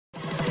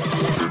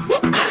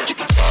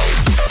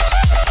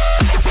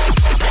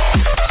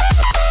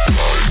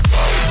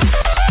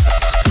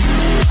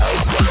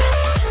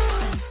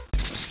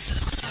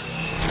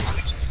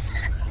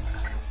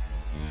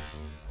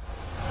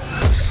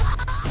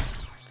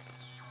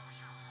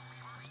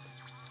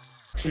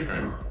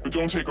But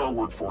don't take our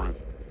word for it.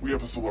 We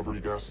have a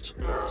celebrity guest.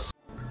 Yes.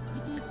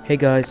 Hey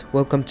guys,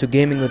 welcome to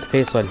Gaming with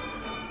Faisal,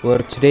 where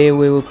today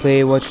we will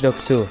play Watch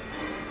Dogs 2.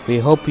 We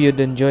hope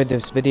you'd enjoy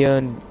this video,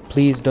 and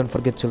please don't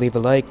forget to leave a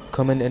like,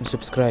 comment and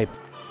subscribe.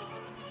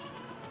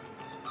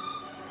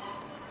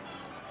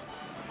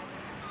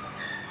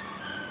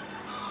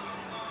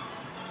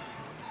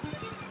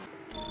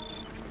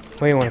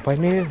 Wait, you wanna fight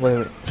me?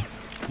 Wait,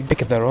 you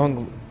picked the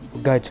wrong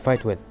guy to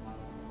fight with.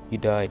 You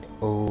died.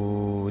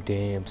 Oh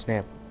damn,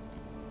 snap.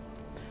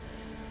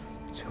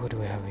 So what do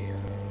we have here?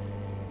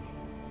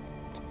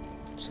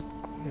 Let's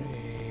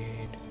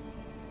upgrade.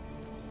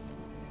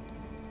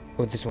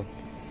 Oh, this one.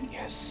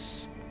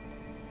 Yes.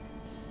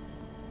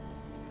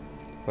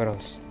 What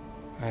else?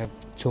 I have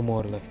 2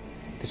 more left.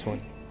 This one.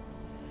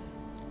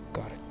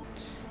 Got it.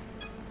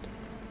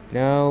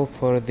 Now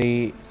for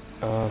the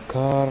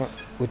car,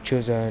 we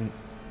choose an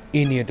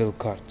e-needle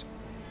cart.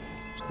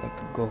 It's like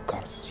a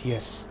go-kart.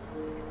 Yes.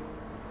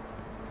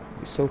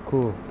 It's so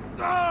cool.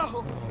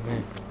 Oh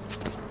man.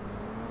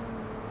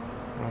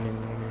 Running.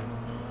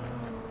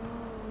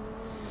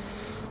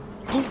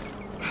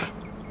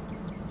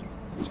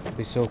 It'll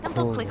be so cool.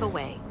 Double click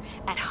away.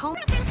 At home.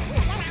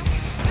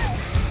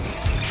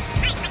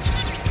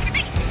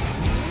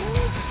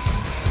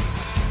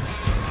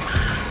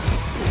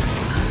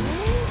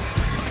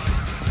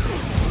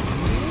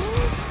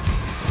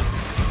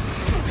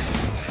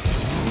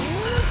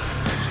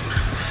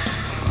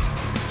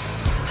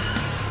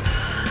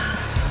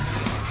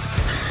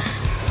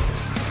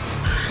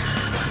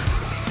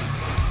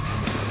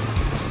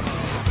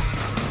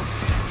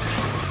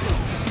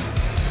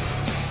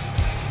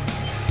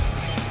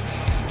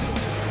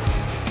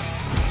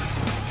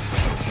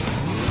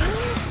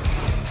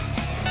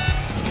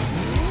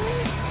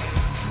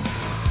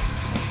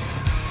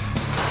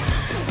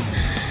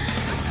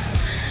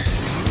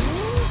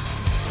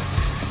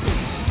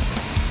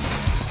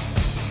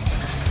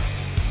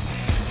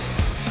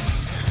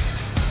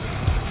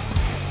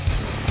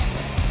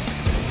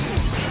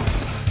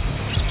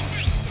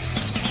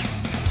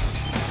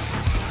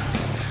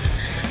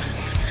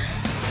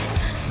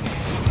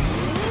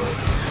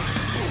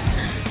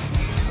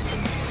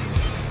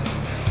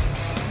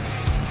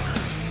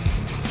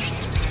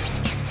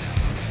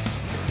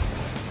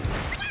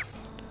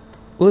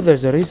 Oh,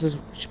 there's a research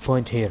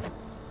point here.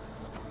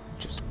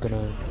 Just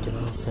gonna get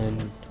off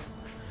and...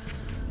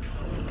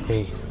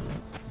 Hey.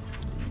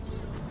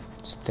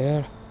 It's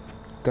there.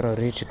 Gotta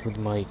reach it with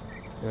my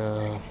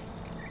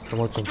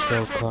remote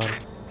control car.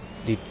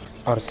 The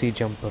RC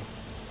jumper.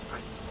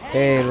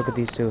 Hey, look at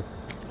these two.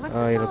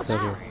 Oh, he looks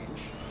ugly.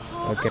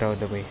 I'll get out of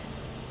the way.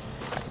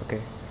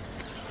 Okay.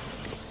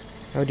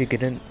 How do you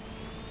get in?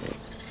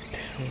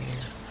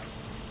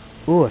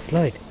 Oh, a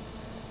slide.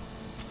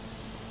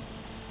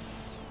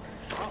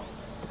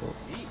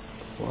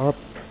 Up,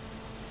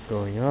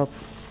 going up,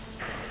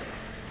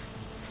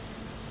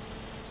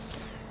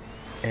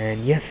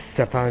 and yes,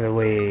 I found a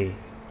way.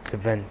 It's a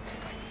vent.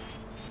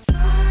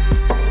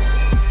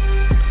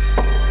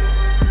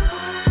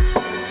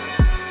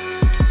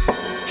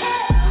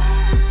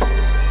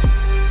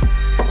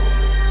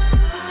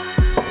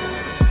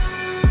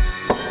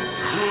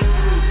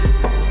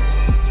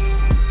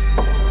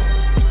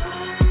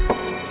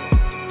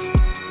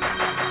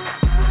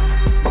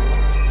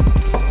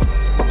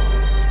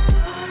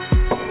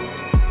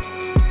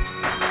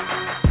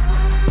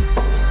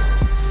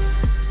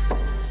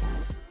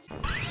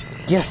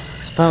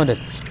 Yes, found it.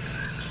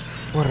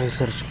 One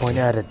research point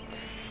added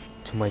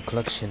to my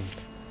collection.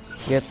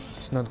 Yet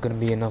it's not gonna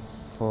be enough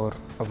for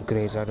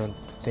upgrades. I don't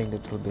think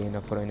it will be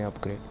enough for any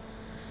upgrade.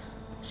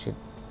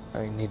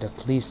 I need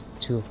at least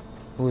 2.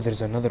 Oh,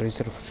 there's another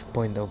research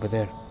point over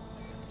there.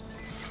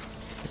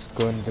 Let's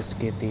go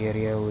investigate the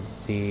area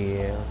with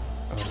the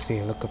RC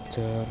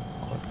helicopter,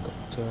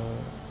 quadcopter.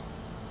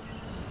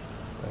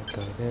 That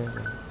guy there.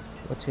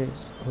 What's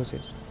his? Who's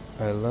his?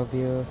 I love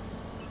you.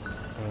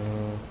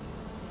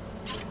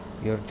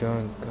 You're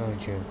drunk,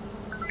 aren't you?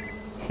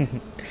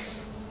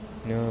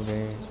 No,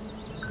 man.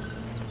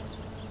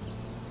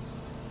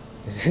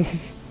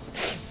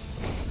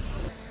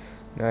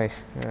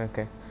 Nice.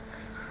 Okay.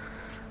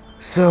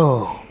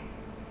 So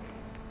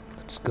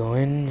let's go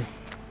in.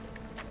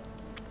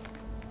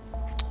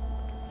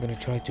 I'm gonna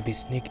try to be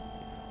sneaky.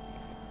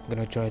 I'm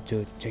gonna try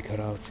to take her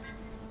out.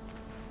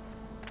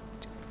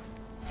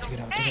 Check it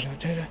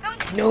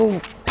out.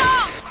 No!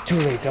 Too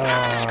late. Oh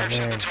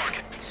man.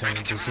 So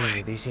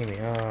they see me.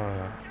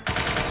 Ah,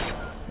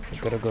 I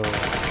gotta go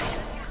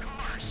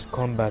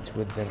combat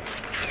with them.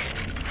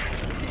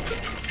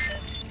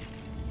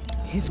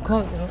 He's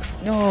caught.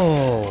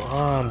 No,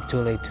 I'm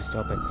too late to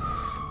stop it.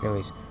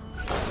 Anyways,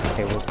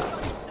 okay, well,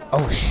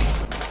 oh shit,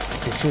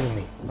 they're shooting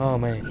me. Oh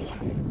man,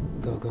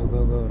 go,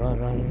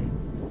 run.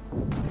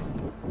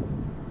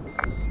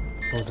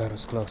 Oh, that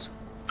was close.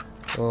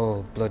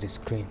 Oh, bloody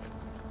screen.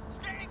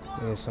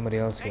 There's somebody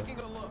else here.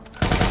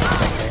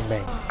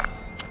 Bang.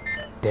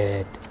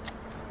 Dead.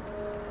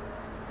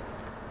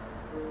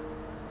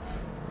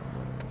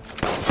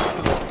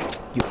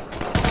 You're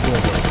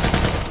dead.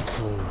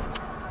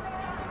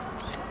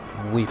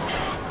 weep.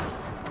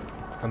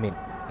 I mean,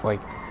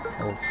 wipe.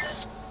 Oh.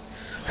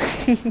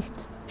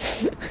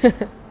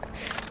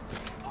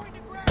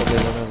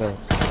 Okay,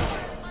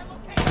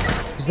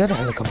 is that a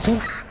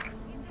helicopter?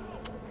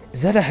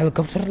 Is that a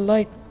helicopter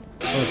light?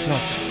 Oh, it's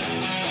not.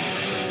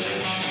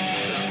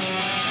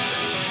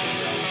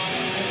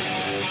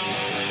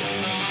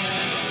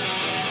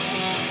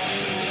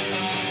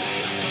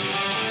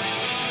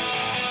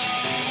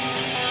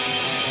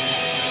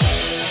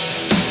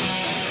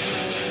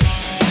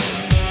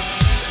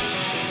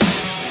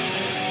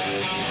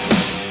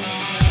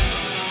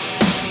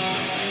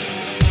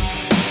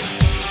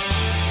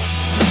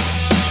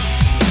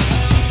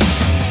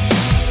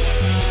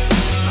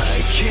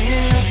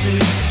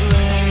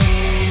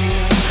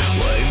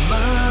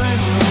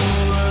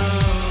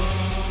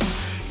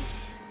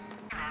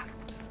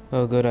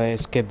 Oh good, I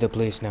escaped the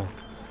place now.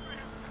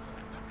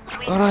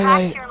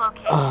 Alright,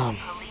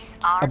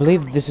 I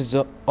believe this is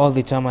all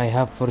the time I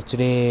have for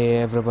today,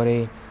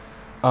 everybody.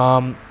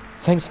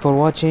 Thanks for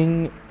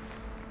watching.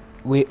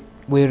 We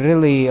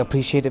really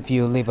appreciate if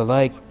you leave a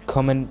like,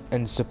 comment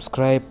and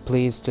subscribe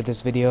please to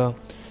this video,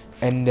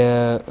 and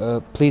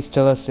please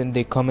tell us in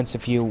the comments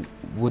if you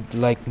would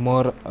like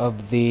more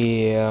of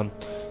the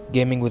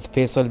gaming with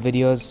Faisal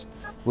videos.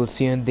 We'll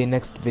see you in the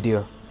next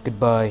video.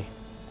 Goodbye.